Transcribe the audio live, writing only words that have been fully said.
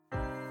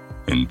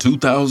In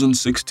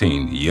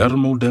 2016,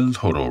 Guillermo del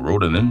Toro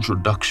wrote an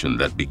introduction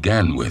that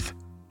began with,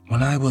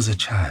 "When I was a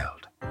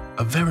child,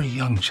 a very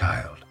young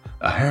child,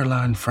 a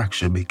hairline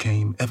fracture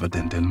became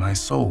evident in my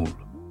soul.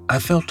 I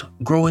felt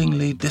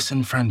growingly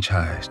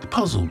disenfranchised,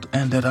 puzzled,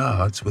 and at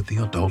odds with the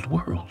adult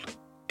world.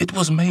 It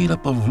was made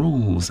up of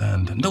rules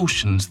and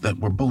notions that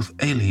were both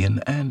alien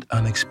and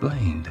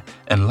unexplained,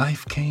 and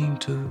life came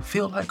to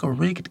feel like a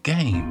rigged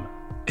game.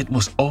 It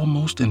was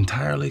almost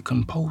entirely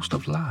composed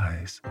of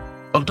lies.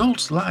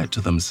 Adults lied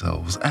to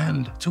themselves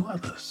and to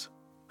others,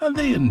 and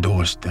they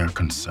endorsed their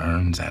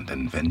concerns and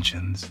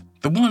inventions,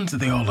 the ones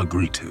they all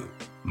agree to: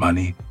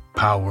 money,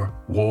 power,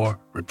 war,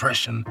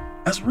 repression,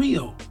 as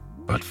real.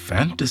 But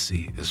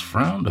fantasy is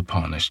frowned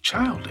upon as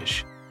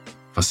childish.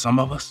 For some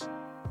of us,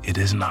 it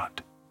is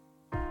not."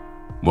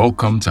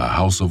 Welcome to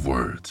House of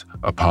Words,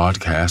 a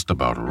podcast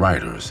about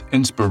writers,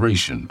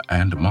 inspiration,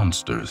 and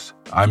monsters.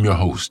 I'm your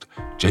host,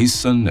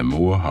 Jason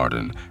Nemore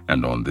Harden,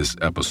 and on this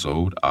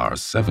episode, our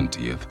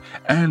 70th,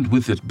 and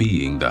with it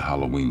being the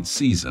Halloween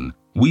season,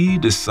 we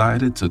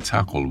decided to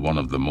tackle one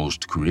of the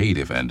most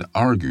creative and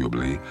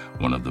arguably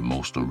one of the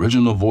most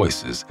original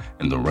voices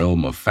in the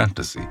realm of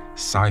fantasy,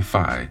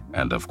 sci-fi,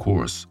 and of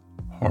course,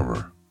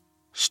 horror.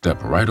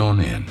 Step right on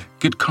in,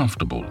 get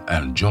comfortable,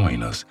 and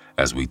join us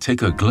as we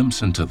take a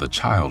glimpse into the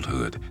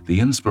childhood,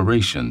 the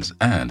inspirations,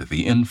 and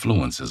the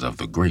influences of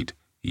the great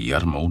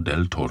Guillermo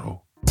del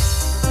Toro.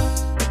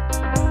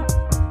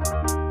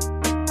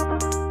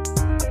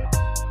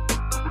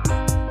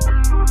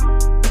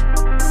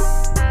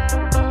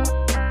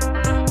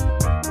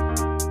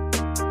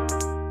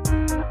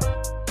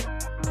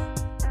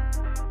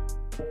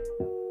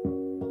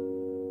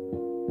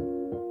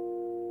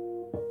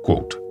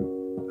 Quote,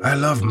 "I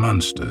love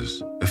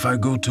monsters. If I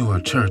go to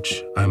a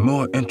church, I'm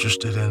more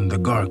interested in the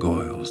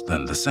gargoyles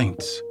than the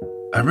saints.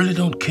 I really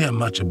don't care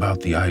much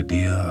about the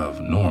idea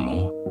of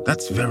normal.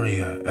 That's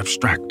very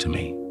abstract to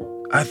me.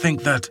 I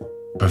think that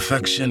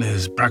perfection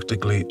is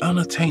practically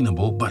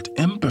unattainable, but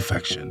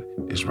imperfection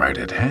is right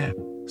at hand.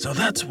 So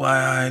that's why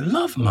I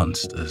love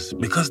monsters,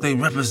 because they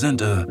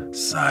represent a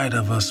side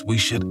of us we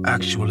should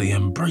actually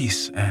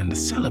embrace and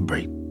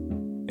celebrate."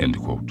 End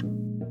quote.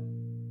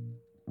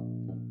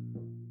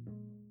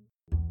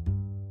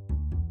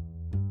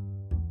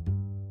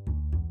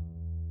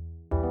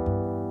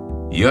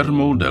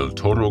 Guillermo del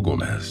Toro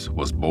Gomez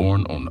was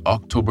born on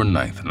October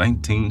 9,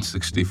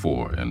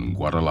 1964 in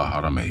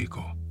Guadalajara,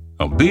 Mexico.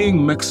 Now,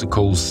 being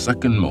Mexico's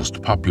second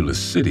most populous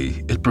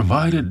city, it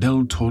provided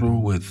del Toro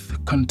with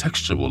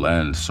contextual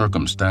and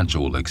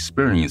circumstantial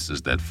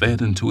experiences that fed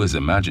into his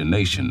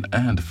imagination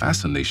and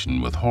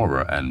fascination with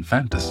horror and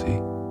fantasy.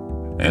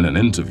 In an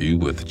interview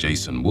with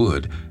Jason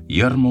Wood,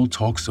 Guillermo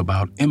talks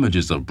about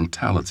images of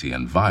brutality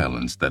and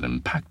violence that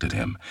impacted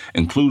him,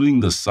 including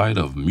the sight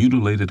of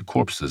mutilated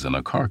corpses in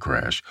a car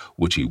crash,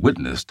 which he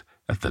witnessed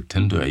at the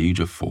tender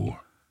age of 4.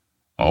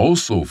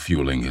 Also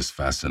fueling his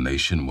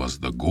fascination was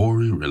the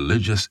gory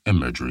religious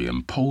imagery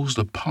imposed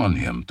upon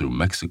him through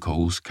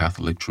Mexico's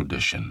Catholic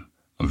tradition.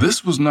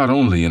 This was not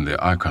only in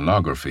the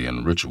iconography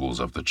and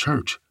rituals of the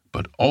church,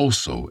 but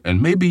also,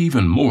 and maybe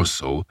even more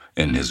so,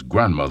 in his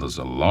grandmother's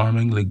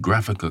alarmingly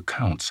graphic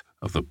accounts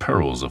of the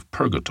perils of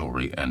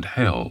purgatory and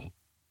hell.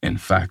 In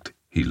fact,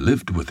 he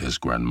lived with his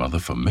grandmother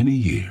for many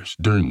years,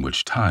 during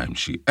which time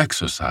she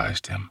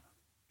exorcised him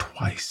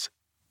twice,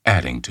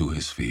 adding to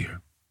his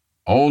fear.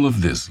 All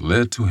of this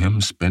led to him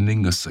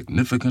spending a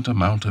significant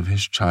amount of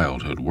his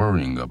childhood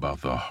worrying about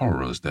the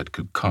horrors that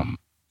could come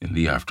in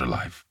the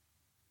afterlife.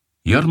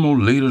 Guillermo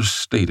later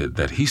stated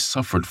that he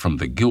suffered from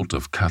the guilt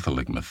of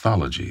Catholic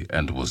mythology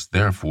and was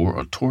therefore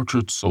a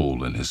tortured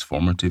soul in his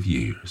formative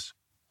years.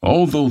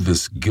 Although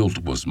this guilt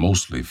was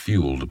mostly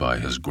fueled by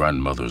his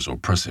grandmother's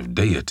oppressive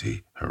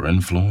deity, her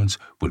influence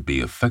would be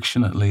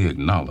affectionately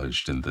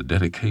acknowledged in the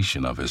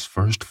dedication of his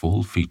first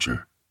full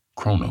feature,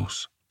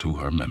 Kronos, to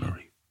her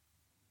memory.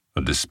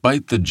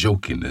 Despite the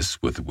jokiness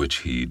with which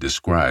he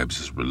describes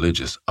his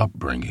religious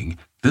upbringing,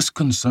 this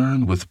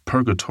concern with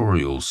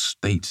purgatorial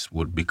states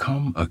would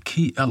become a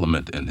key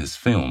element in his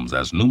films,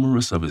 as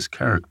numerous of his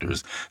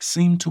characters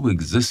seem to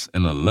exist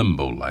in a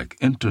limbo-like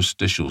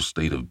interstitial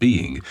state of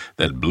being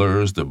that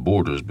blurs the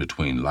borders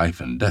between life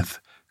and death,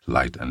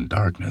 light and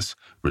darkness,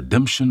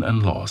 redemption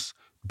and loss,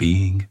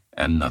 being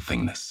and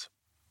nothingness.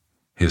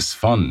 His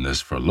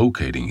fondness for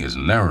locating his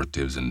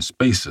narratives in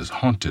spaces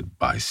haunted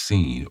by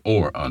seen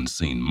or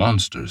unseen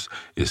monsters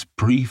is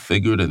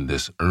prefigured in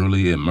this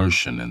early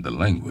immersion in the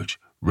language,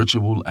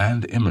 ritual,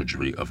 and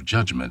imagery of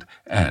judgment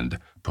and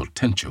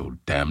potential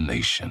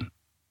damnation.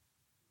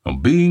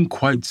 Being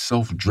quite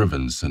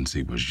self-driven since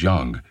he was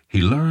young,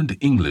 he learned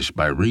English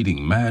by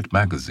reading Mad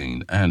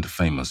Magazine and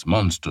Famous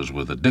Monsters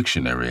with a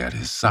dictionary at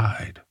his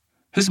side.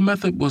 His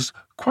method was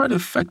quite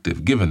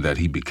effective given that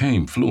he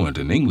became fluent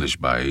in English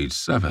by age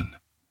 7.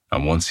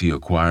 And once he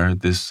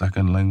acquired this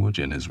second language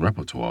in his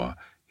repertoire,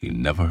 he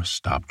never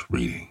stopped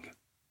reading.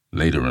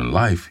 Later in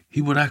life, he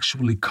would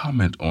actually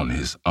comment on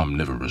his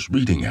omnivorous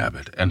reading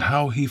habit and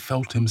how he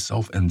felt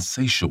himself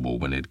insatiable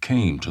when it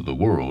came to the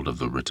world of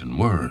the written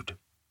word.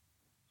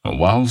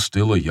 While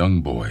still a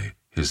young boy,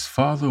 his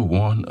father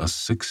won a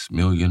 $6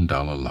 million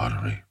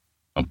lottery.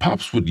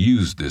 Pops would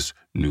use this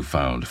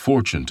newfound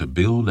fortune to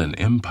build an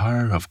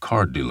empire of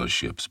car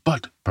dealerships,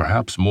 but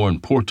perhaps more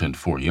important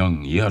for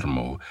young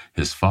Guillermo,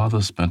 his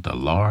father spent a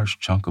large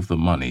chunk of the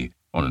money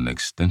on an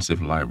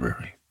extensive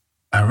library.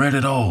 "I read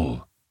it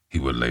all," he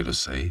would later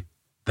say.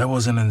 "There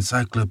was an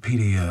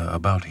encyclopedia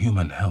about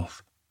human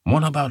health,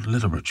 one about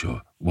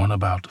literature, one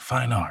about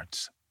fine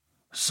arts.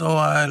 So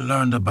I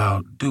learned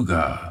about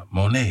Degas,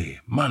 Monet,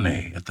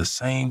 Manet at the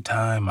same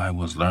time I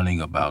was learning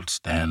about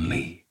Stan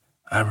Lee.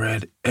 I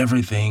read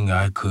everything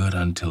I could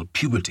until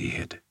puberty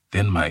hit.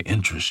 Then my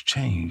interest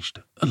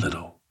changed a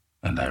little,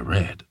 and I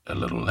read a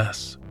little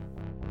less."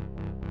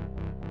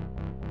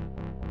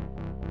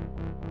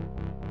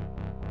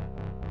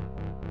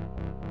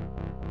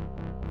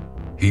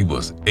 He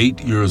was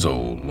 8 years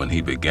old when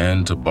he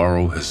began to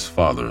borrow his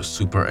father's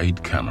Super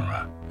 8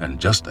 camera, and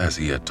just as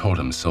he had taught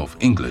himself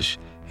English,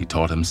 he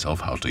taught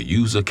himself how to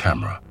use a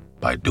camera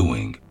by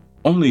doing,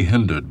 only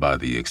hindered by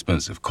the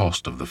expensive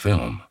cost of the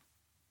film.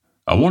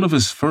 One of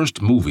his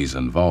first movies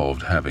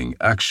involved having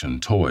action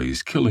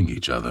toys killing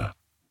each other.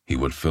 He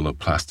would fill a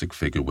plastic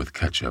figure with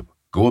ketchup,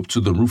 go up to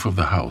the roof of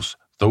the house,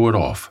 throw it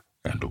off,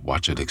 and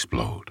watch it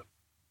explode.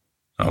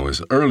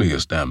 His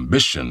earliest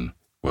ambition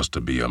was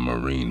to be a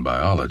marine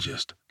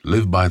biologist,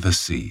 live by the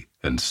sea,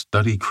 and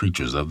study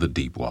creatures of the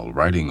deep while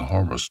writing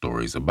horror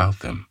stories about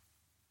them.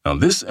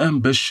 This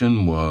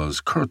ambition was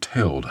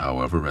curtailed,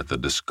 however, at the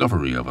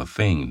discovery of a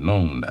thing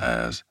known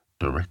as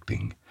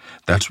directing.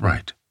 That's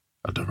right,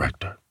 a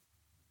director.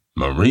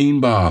 Marine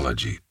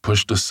biology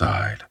pushed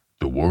aside,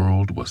 the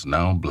world was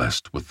now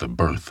blessed with the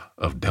birth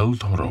of Del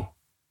Toro,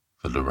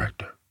 the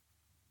director.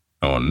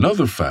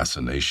 Another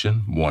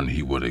fascination, one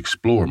he would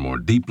explore more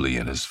deeply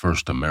in his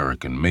first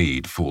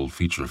American-made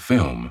full-feature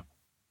film,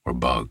 were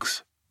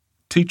bugs.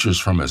 Teachers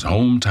from his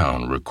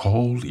hometown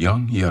recalled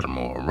young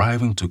Guillermo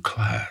arriving to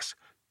class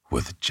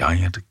with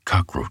giant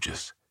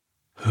cockroaches.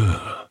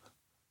 Ugh,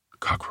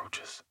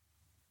 cockroaches.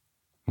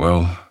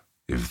 Well,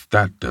 if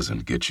that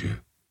doesn't get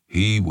you,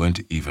 he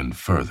went even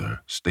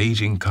further,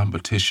 staging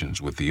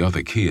competitions with the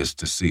other kids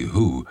to see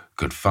who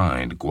could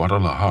find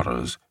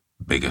Guadalajara's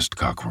biggest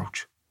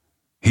cockroach.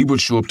 He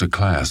would show up to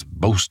class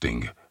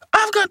boasting,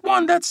 "I've got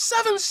one that's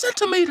 7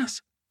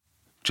 centimeters."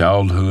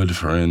 Childhood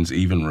friends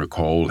even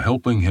recall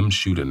helping him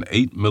shoot an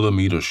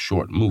 8mm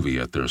short movie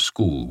at their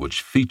school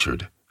which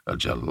featured a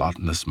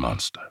gelatinous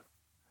monster.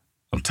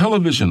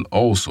 Television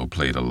also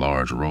played a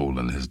large role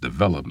in his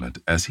development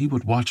as he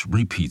would watch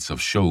repeats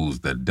of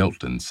shows that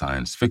dealt in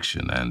science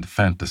fiction and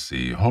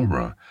fantasy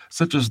horror,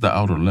 such as The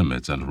Outer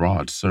Limits and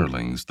Rod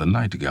Serling's The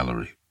Night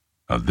Gallery.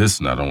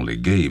 This not only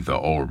gave the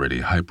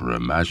already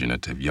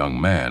hyper-imaginative young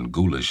man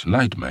ghoulish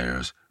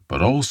nightmares,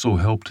 but also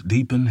helped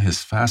deepen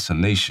his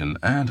fascination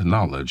and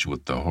knowledge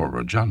with the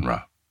horror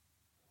genre.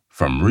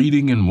 From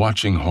reading and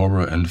watching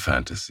horror and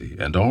fantasy,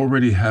 and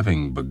already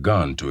having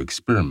begun to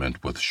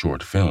experiment with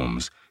short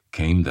films,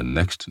 came the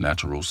next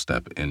natural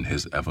step in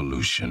his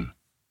evolution: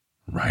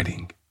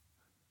 writing.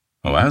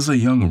 As a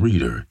young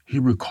reader, he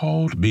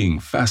recalled being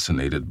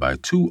fascinated by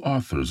 2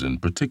 authors in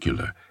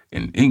particular.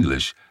 In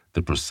English,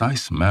 the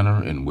precise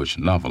manner in which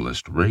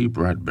novelist Ray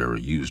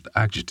Bradbury used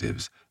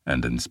adjectives,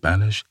 and in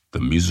Spanish,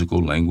 the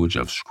musical language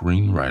of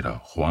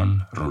screenwriter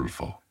Juan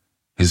Rulfo.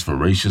 His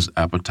voracious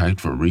appetite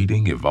for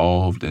reading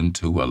evolved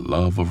into a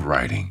love of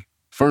writing.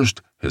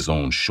 First, his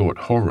own short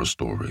horror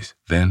stories,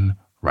 then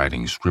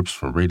writing scripts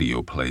for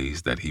radio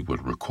plays that he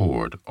would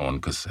record on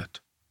cassette.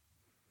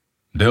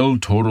 Del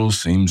Toro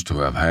seems to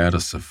have had a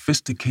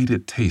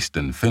sophisticated taste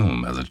in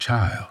film as a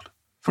child.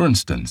 For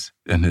instance,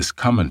 in his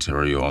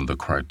commentary on the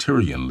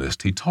Criterion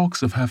List, he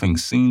talks of having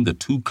seen the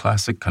 2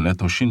 classic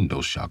Kaneto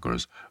Shindo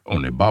shockers,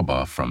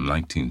 Onibaba from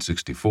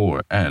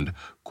 1964 and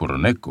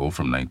Kuroneko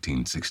from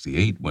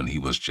 1968, when he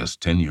was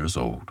just 10 years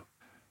old.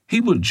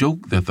 He would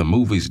joke that the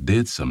movies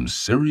did some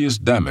serious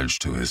damage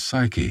to his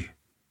psyche.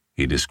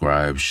 He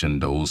described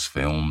Shindo's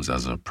films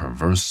as a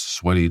perverse,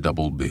 sweaty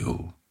double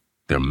bill.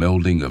 Their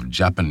melding of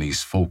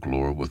Japanese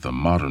folklore with a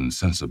modern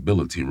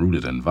sensibility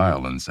rooted in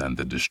violence and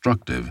the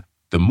destructive,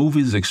 the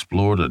movies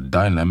explored a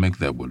dynamic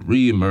that would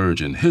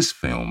re-emerge in his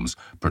films,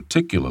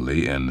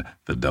 particularly in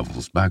The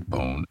Devil's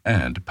Backbone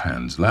and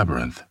Pan's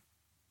Labyrinth.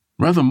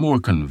 Rather more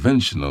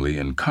conventionally,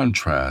 in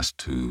contrast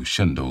to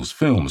Shindo's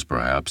films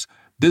perhaps,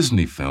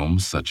 Disney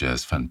films such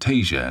as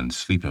Fantasia and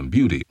Sleeping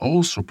Beauty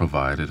also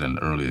provided an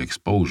early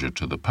exposure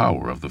to the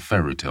power of the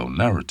fairy tale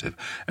narrative,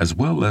 as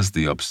well as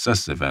the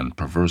obsessive and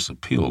perverse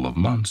appeal of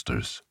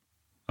monsters.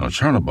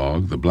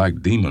 Chernabog, the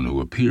black demon who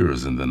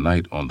appears in the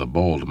Night on the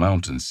Bald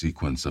Mountain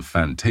sequence of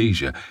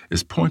Fantasia,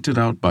 is pointed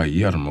out by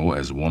Guillermo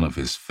as one of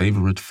his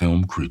favorite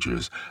film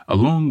creatures,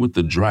 along with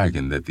the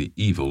dragon that the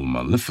evil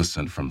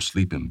Maleficent from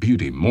Sleeping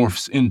Beauty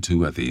morphs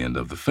into at the end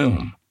of the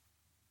film.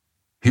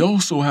 He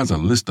also has a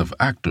list of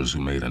actors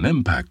who made an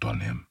impact on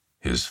him,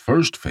 his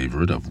first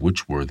favorite of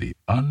which were the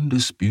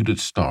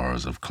undisputed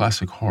stars of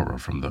classic horror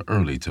from the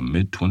early to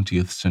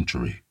mid-20th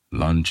century,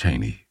 Lon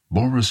Chaney,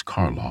 Boris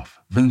Karloff,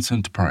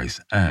 Vincent Price,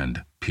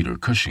 and Peter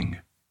Cushing.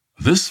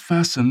 This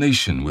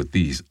fascination with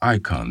these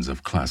icons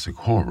of classic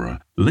horror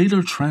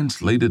later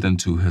translated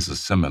into his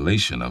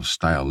assimilation of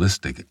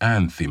stylistic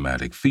and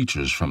thematic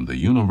features from the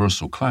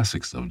universal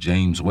classics of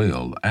James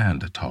Whale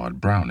and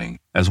Todd Browning,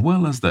 as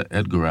well as the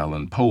Edgar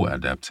Allan Poe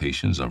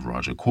adaptations of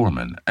Roger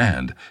Corman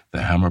and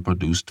the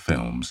Hammer-produced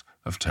films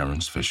of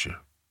Terence Fisher.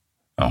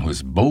 Now,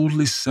 his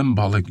boldly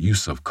symbolic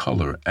use of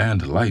color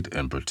and light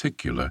in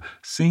particular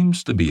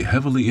seems to be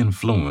heavily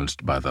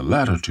influenced by the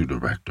latter two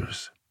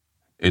directors.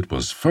 It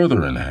was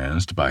further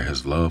enhanced by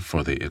his love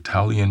for the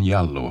Italian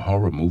giallo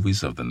horror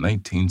movies of the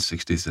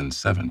 1960s and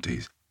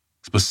 70s,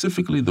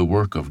 specifically the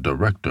work of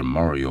director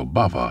Mario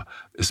Bava,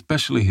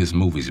 especially his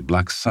movies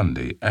Black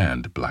Sunday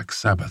and Black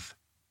Sabbath.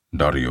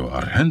 Dario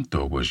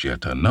Argento was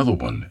yet another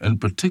one, in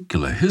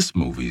particular his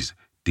movies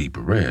Deep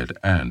Red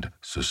and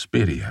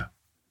Suspiria.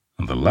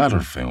 The latter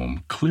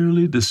film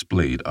clearly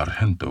displayed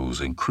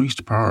Argento's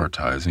increased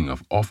prioritizing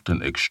of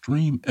often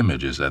extreme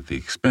images at the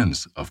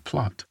expense of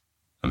plot.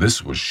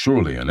 This was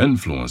surely an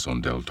influence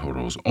on Del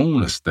Toro's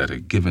own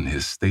aesthetic given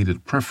his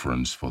stated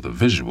preference for the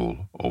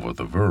visual over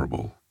the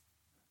verbal.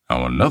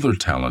 Now, another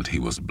talent he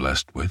was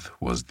blessed with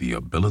was the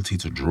ability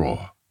to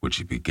draw, which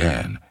he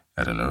began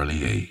at an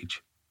early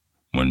age.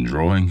 When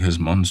drawing his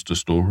monster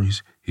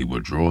stories, he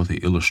would draw the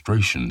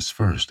illustrations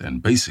first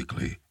and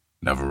basically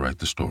never write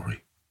the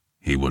story.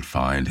 He would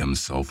find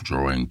himself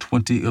drawing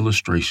 20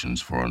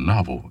 illustrations for a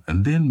novel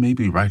and then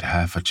maybe write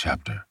half a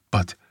chapter,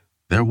 but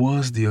there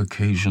was the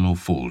occasional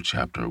full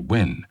chapter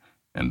when,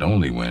 and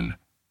only when,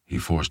 he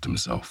forced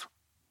himself.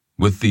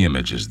 With the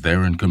images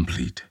there and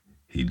complete,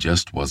 he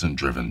just wasn't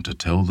driven to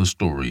tell the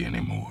story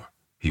anymore.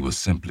 He was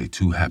simply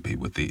too happy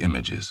with the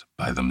images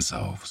by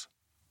themselves.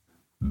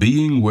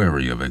 Being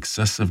wary of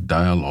excessive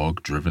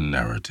dialogue-driven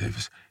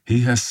narratives,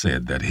 he has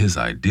said that his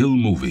ideal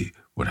movie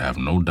would have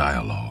no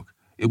dialogue.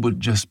 It would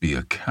just be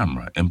a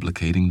camera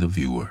implicating the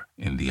viewer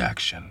in the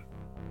action.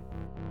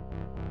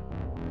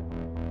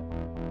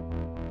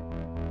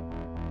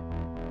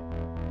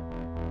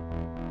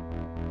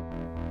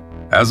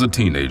 As a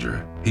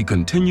teenager, he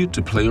continued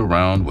to play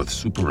around with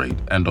Super 8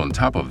 and on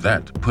top of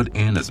that put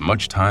in as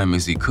much time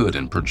as he could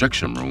in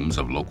projection rooms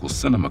of local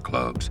cinema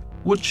clubs,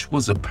 which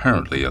was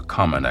apparently a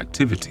common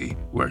activity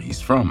where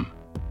he's from.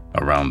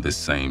 Around this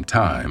same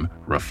time,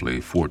 roughly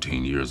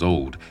 14 years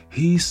old,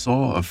 he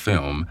saw a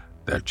film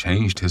that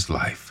changed his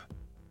life,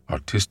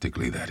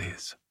 artistically that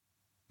is.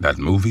 That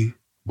movie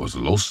was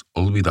Los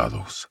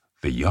Olvidados,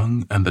 The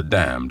Young and the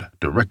Damned,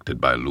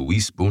 directed by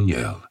Luis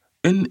Buñuel,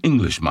 in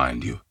English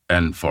mind you.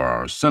 And for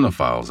our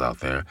cinephiles out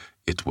there,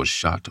 it was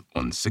shot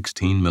on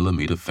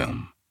 16mm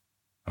film.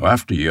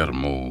 After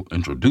Guillermo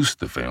introduced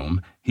the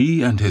film,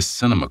 he and his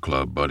cinema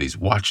club buddies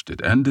watched it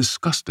and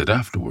discussed it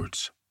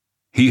afterwards.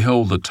 He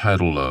held the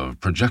title of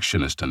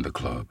projectionist in the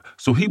club,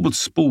 so he would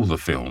spool the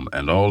film,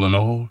 and all in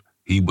all,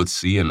 he would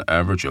see an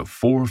average of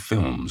 4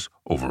 films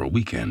over a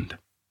weekend.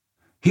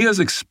 He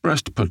has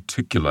expressed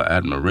particular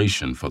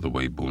admiration for the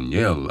way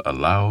Buñuel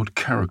allowed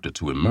character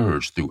to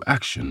emerge through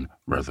action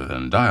rather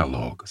than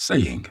dialogue,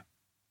 saying,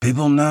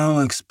 "People now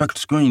expect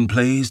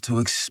screenplays to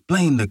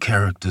explain the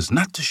characters,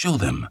 not to show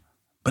them.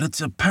 But it's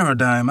a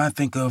paradigm I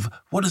think of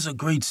what is a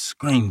great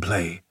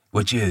screenplay,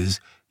 which is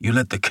you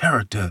let the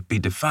character be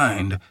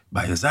defined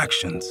by his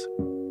actions."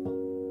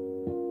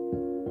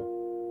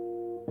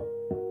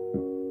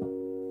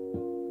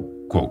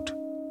 Quote,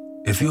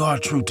 "If you are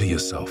true to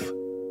yourself,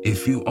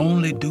 if you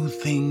only do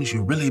things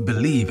you really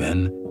believe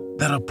in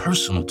that are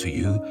personal to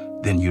you,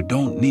 then you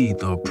don't need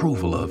the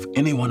approval of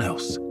anyone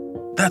else.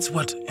 That's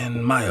what,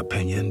 in my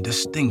opinion,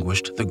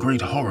 distinguished the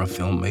great horror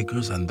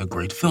filmmakers and the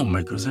great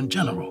filmmakers in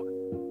general.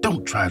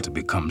 Don't try to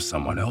become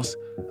someone else.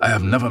 I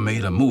have never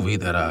made a movie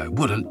that I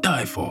wouldn't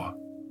die for."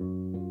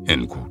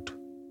 End quote.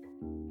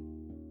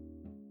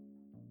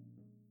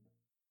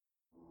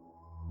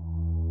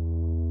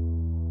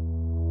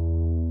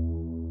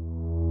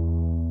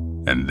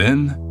 And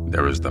then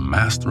there is the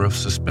master of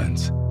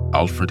suspense,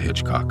 Alfred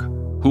Hitchcock,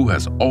 who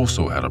has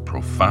also had a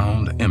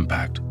profound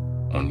impact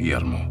on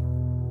Guillermo.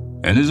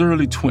 In his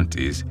early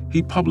 20s,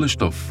 he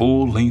published a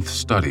full-length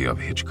study of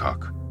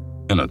Hitchcock.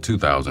 In a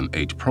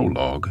 2008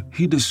 prologue,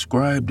 he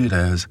described it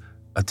as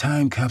a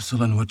time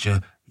capsule in which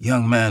a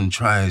young man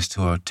tries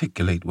to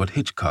articulate what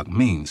Hitchcock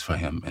means for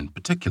him in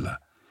particular.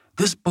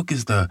 This book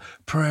is the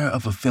prayer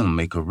of a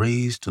filmmaker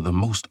raised to the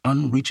most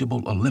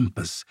unreachable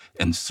Olympus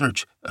in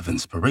search of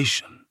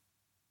inspiration.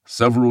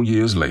 Several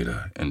years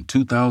later, in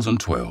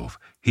 2012,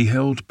 he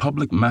held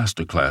public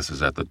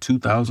masterclasses at the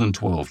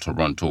 2012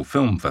 Toronto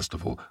Film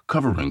Festival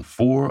covering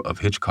 4 of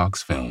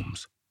Hitchcock's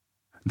films.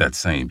 That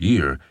same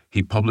year,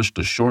 he published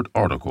a short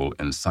article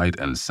in Sight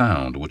and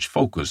Sound which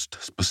focused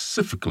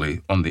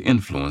specifically on the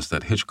influence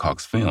that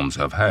Hitchcock's films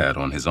have had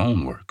on his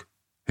own work.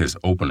 His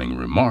opening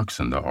remarks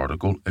in the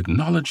article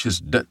acknowledge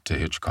his debt to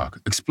Hitchcock,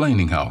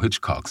 explaining how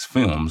Hitchcock's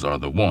films are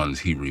the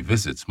ones he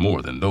revisits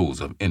more than those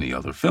of any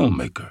other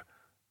filmmaker,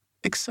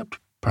 except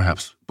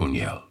perhaps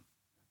Buñuel.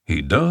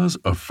 He does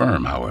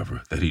affirm,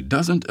 however, that he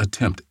doesn't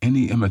attempt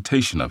any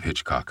imitation of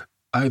Hitchcock,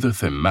 either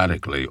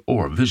thematically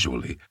or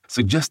visually,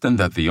 suggesting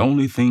that the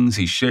only things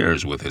he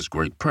shares with his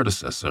great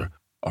predecessor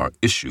are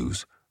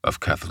issues of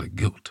Catholic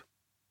guilt.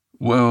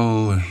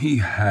 Well, he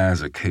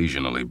has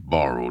occasionally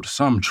borrowed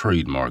some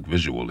trademark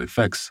visual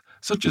effects,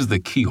 such as the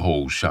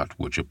keyhole shot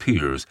which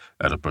appears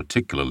at a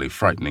particularly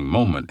frightening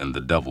moment in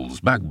The Devil's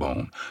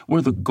Backbone,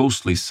 where the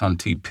ghostly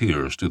Santi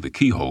peers through the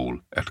keyhole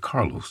at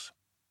Carlos.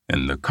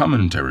 In the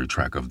commentary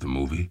track of the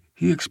movie,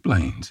 he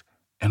explains,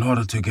 "In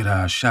order to get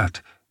our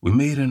shot, we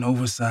made an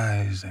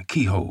oversized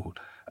keyhole.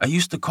 I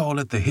used to call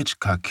it the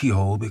Hitchcock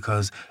keyhole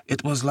because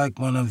it was like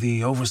one of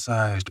the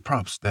oversized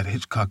props that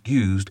Hitchcock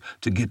used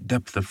to get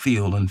depth of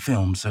field in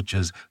films such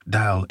as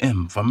Dial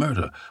M for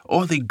Murder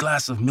or the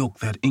glass of milk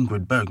that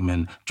Ingrid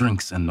Bergman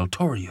drinks in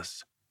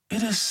Notorious.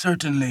 It is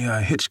certainly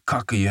a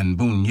Hitchcockian,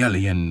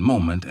 Buñuelian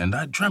moment, and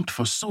I dreamt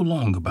for so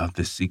long about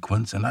this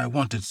sequence, and I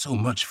wanted so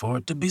much for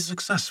it to be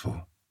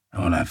successful.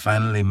 And when I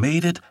finally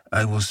made it,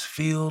 I was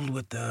filled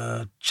with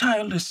a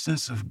childish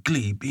sense of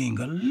glee being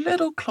a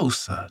little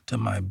closer to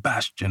my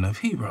bastion of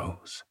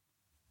heroes."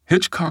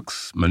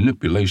 Hitchcock's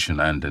manipulation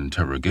and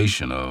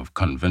interrogation of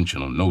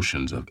conventional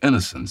notions of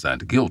innocence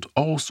and guilt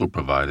also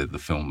provided the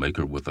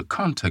filmmaker with a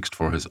context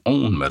for his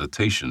own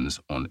meditations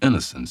on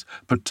innocence,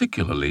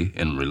 particularly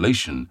in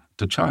relation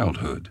to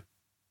childhood.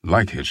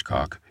 Like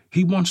Hitchcock,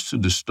 he wants to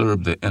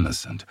disturb the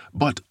innocent,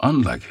 but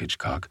unlike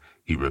Hitchcock,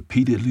 he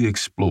repeatedly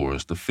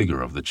explores the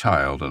figure of the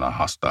child in a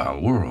hostile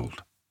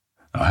world.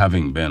 Now,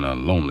 having been a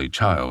lonely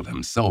child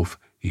himself,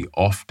 he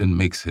often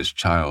makes his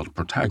child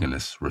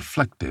protagonists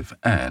reflective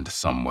and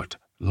somewhat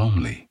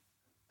lonely.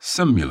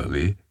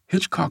 Similarly,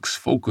 Hitchcock's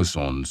focus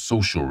on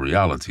social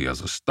reality as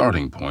a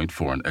starting point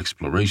for an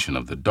exploration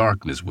of the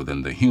darkness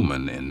within the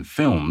human in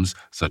films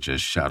such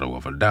as Shadow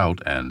of a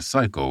Doubt and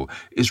Psycho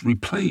is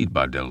replayed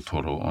by Del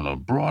Toro on a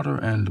broader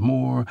and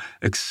more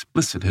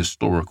explicit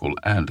historical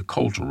and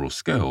cultural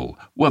scale,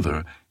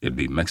 whether it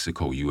be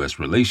Mexico-U.S.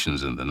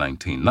 relations in the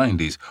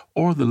 1990s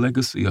or the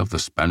legacy of the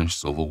Spanish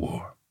Civil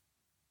War.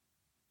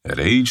 At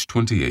age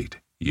 28,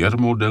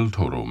 Guillermo del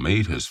Toro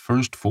made his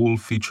first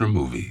full-feature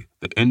movie,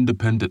 the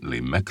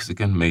independently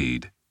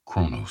Mexican-made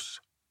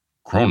Cronos.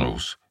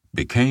 Cronos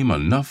became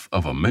enough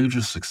of a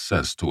major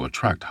success to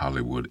attract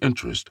Hollywood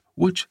interest,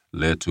 which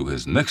led to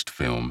his next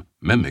film,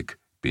 Mimic,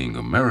 being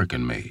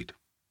American-made.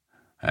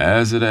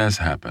 As it has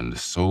happened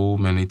so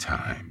many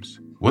times,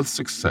 with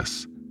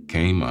success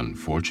came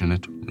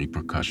unfortunate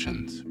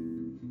repercussions.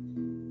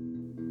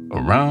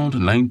 Around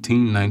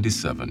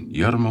 1997,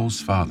 Guillermo's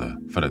father,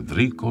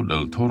 Federico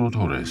del Toro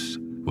Torres,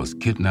 was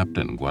kidnapped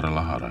in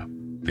Guadalajara.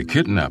 The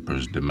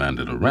kidnappers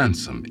demanded a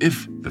ransom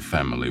if the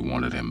family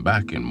wanted him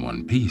back in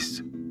one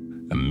piece.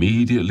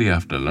 Immediately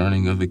after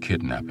learning of the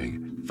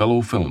kidnapping,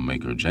 fellow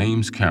filmmaker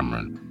James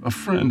Cameron, a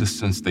friend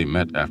since they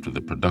met after the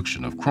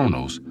production of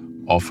Cronos,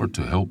 offered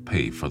to help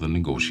pay for the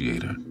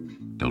negotiator.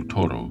 Del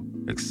Toro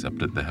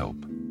accepted the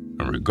help.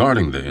 And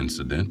regarding the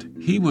incident,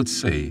 he would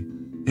say,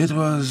 "It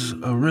was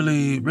a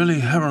really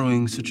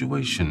harrowing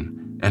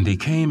situation, and he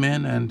came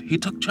in and he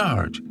took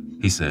charge.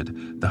 He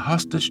said, 'The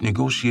hostage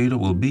negotiator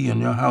will be in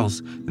your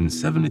house in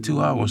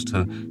 72 hours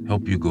to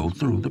help you go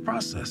through the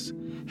process.'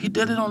 He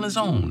did it on his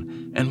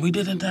own, and we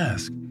didn't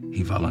ask.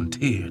 He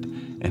volunteered,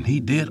 and he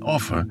did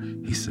offer.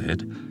 He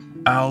said,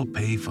 'I'll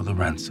pay for the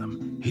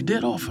ransom.' He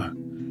did offer.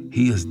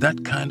 He is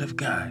that kind of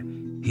guy.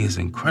 He is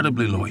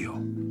incredibly loyal,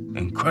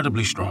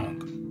 incredibly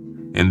strong."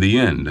 In the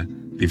end,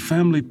 the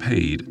family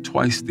paid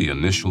twice the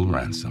initial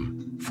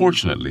ransom.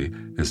 Fortunately,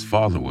 his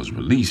father was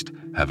released,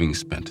 having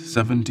spent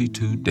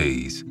 72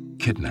 days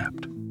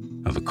kidnapped.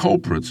 Now, the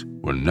culprits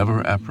were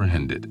never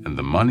apprehended, and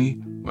the money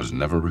was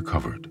never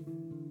recovered.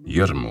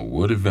 Guillermo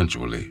would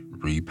eventually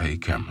repay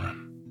Cameron.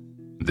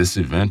 This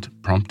event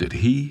prompted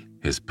he,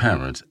 his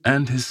parents,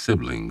 and his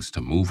siblings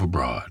to move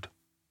abroad.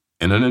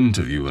 In an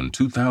interview in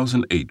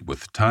 2008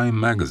 with Time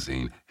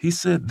magazine, he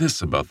said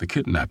this about the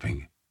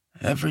kidnapping: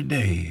 "Every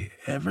day,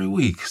 every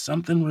week,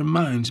 something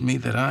reminds me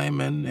that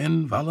I'm in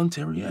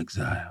involuntary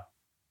exile."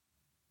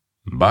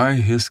 By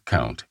his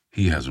count,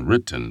 he has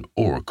written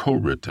or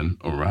co-written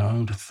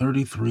around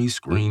 33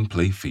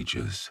 screenplay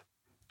features.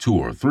 2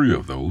 or 3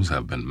 of those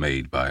have been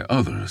made by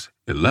others,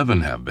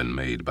 11 have been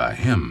made by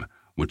him,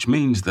 which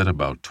means that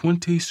about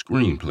 20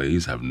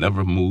 screenplays have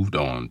never moved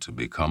on to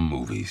become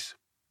movies.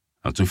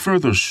 Now, to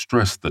further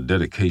stress the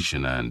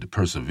dedication and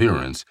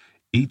perseverance,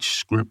 each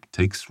script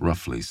takes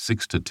roughly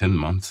 6 to 10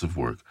 months of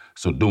work,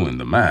 so doing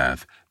the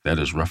math, that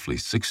is roughly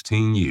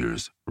 16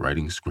 years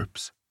writing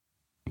scripts.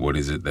 What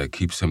is it that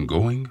keeps him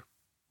going?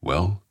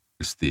 Well,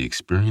 it's the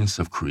experience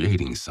of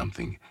creating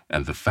something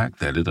and the fact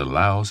that it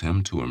allows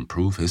him to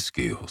improve his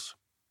skills.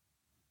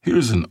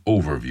 Here's an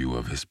overview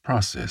of his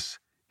process.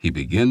 He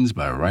begins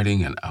by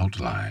writing an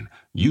outline,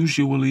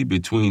 usually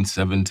between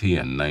 70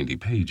 and 90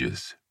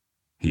 pages.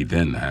 He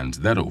then hands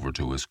that over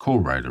to his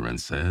co-writer and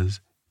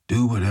says,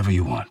 "Do whatever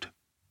you want."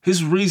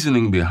 His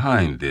reasoning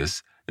behind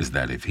this is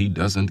that if he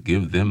doesn't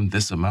give them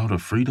this amount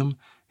of freedom,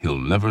 he'll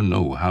never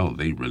know how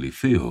they really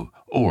feel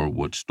or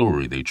what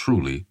story they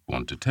truly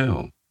want to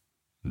tell.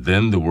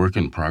 Then the work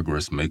in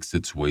progress makes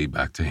its way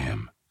back to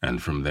him,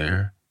 and from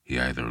there he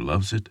either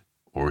loves it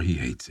or he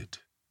hates it.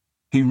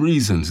 He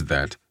reasons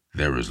that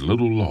there is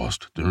little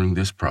lost during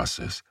this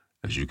process,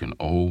 as you can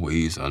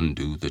always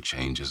undo the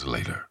changes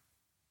later.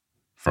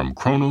 From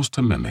Chronos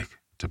to Mimic,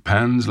 to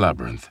Pan's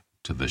Labyrinth,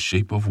 to The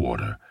Shape of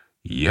Water,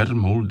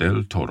 Guillermo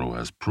del Toro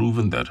has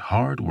proven that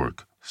hard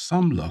work,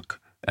 some luck,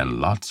 and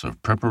lots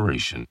of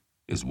preparation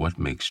is what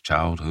makes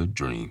childhood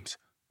dreams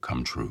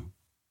come true.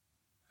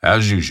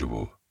 As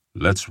usual,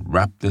 let's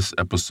wrap this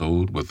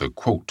episode with a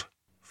quote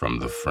from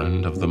the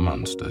Friend of the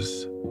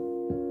Monsters.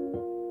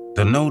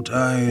 The note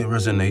I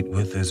resonate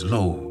with is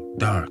low,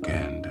 dark,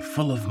 and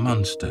full of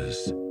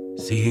monsters.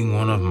 Seeing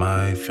one of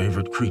my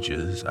favorite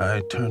creatures,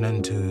 I turn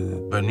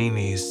into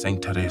Bernini's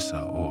Saint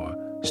Teresa or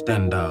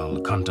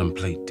Stendhal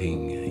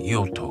contemplating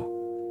Giotto.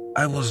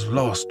 I was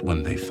lost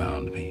when they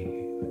found me,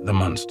 the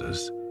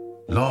monsters.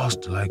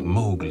 Lost like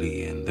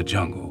Mowgli in the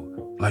jungle,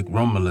 like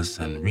Romulus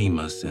and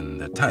Remus in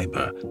the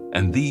Tiber,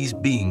 and these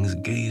beings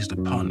gazed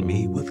upon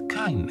me with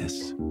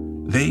kindness.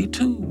 They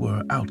too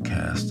were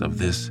outcasts of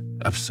this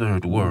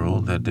absurd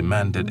world that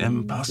demanded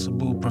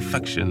impossible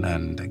perfection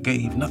and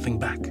gave nothing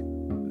back.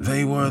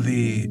 They were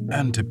the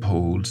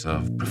antipodes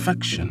of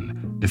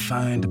perfection,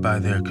 defined by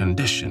their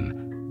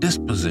condition,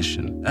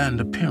 disposition,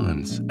 and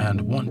appearance, and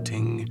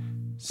wanting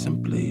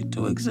simply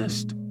to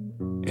exist.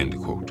 End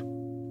quote.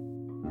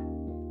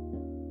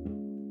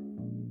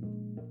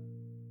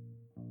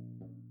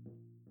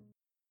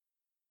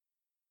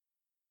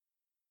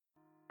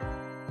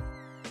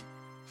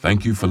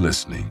 Thank you for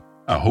listening.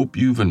 I hope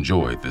you've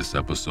enjoyed this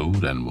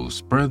episode and will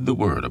spread the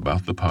word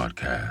about the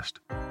podcast.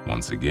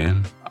 Once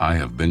again, I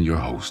have been your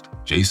host,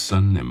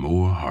 Jason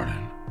Nemore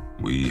Harden.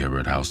 We here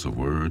at House of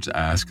Words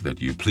ask that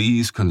you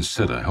please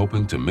consider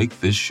helping to make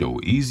this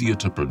show easier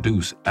to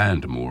produce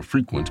and more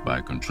frequent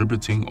by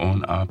contributing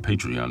on our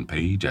Patreon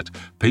page at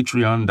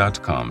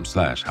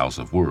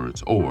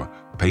patreon.com/houseofwords or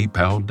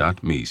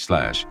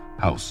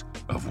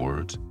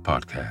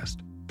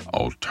paypal.me/houseofwordspodcast.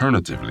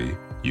 Alternatively,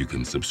 you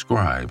can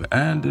subscribe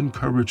and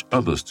encourage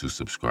others to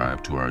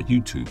subscribe to our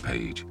YouTube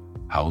page,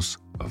 House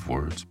of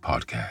Words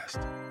Podcast.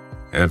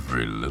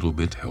 Every little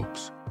bit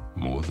helps,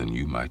 more than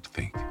you might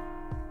think.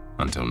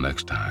 Until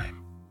next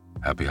time,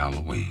 happy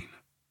Halloween,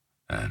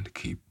 and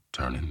keep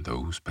turning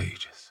those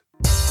pages.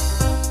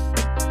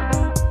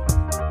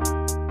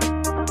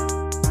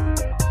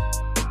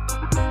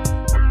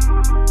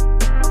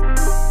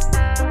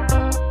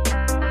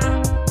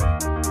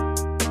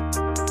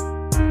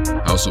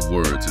 House of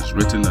Words is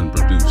written and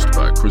produced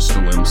by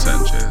Crystal M.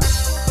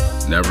 Sanchez.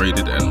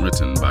 Narrated and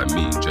written by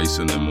me,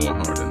 Jason Nemore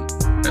Harden.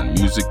 And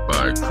music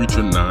by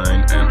Creature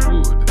 9 and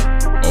Wood.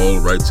 All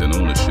rights and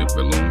ownership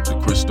belong to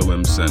Crystal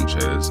M.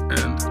 Sanchez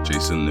and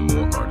Jason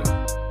Nemore Harden.